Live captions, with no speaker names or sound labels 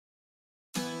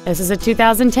This is a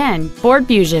 2010 Ford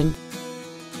Fusion.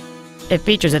 It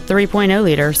features a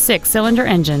 3.0-liter 6-cylinder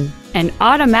engine, an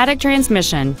automatic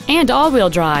transmission, and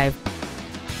all-wheel drive.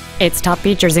 Its top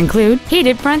features include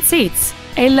heated front seats,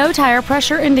 a low-tire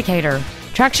pressure indicator,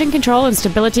 traction control and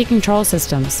stability control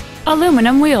systems,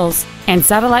 aluminum wheels, and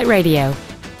satellite radio.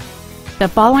 The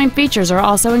following features are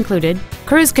also included: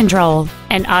 cruise control,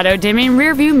 an auto-dimming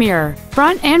rear-view mirror,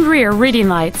 front and rear reading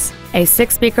lights, a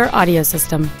 6-speaker audio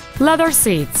system, leather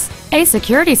seats, a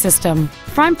security system,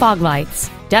 front fog lights,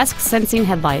 dusk sensing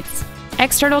headlights,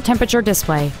 external temperature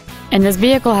display, and this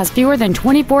vehicle has fewer than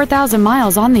 24,000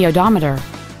 miles on the odometer.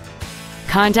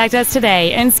 Contact us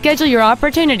today and schedule your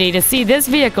opportunity to see this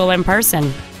vehicle in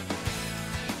person.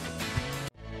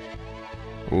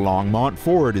 Longmont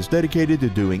Ford is dedicated to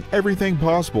doing everything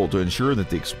possible to ensure that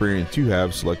the experience you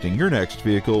have selecting your next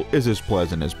vehicle is as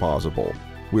pleasant as possible.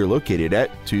 We're located at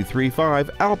 235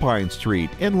 Alpine Street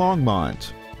in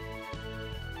Longmont.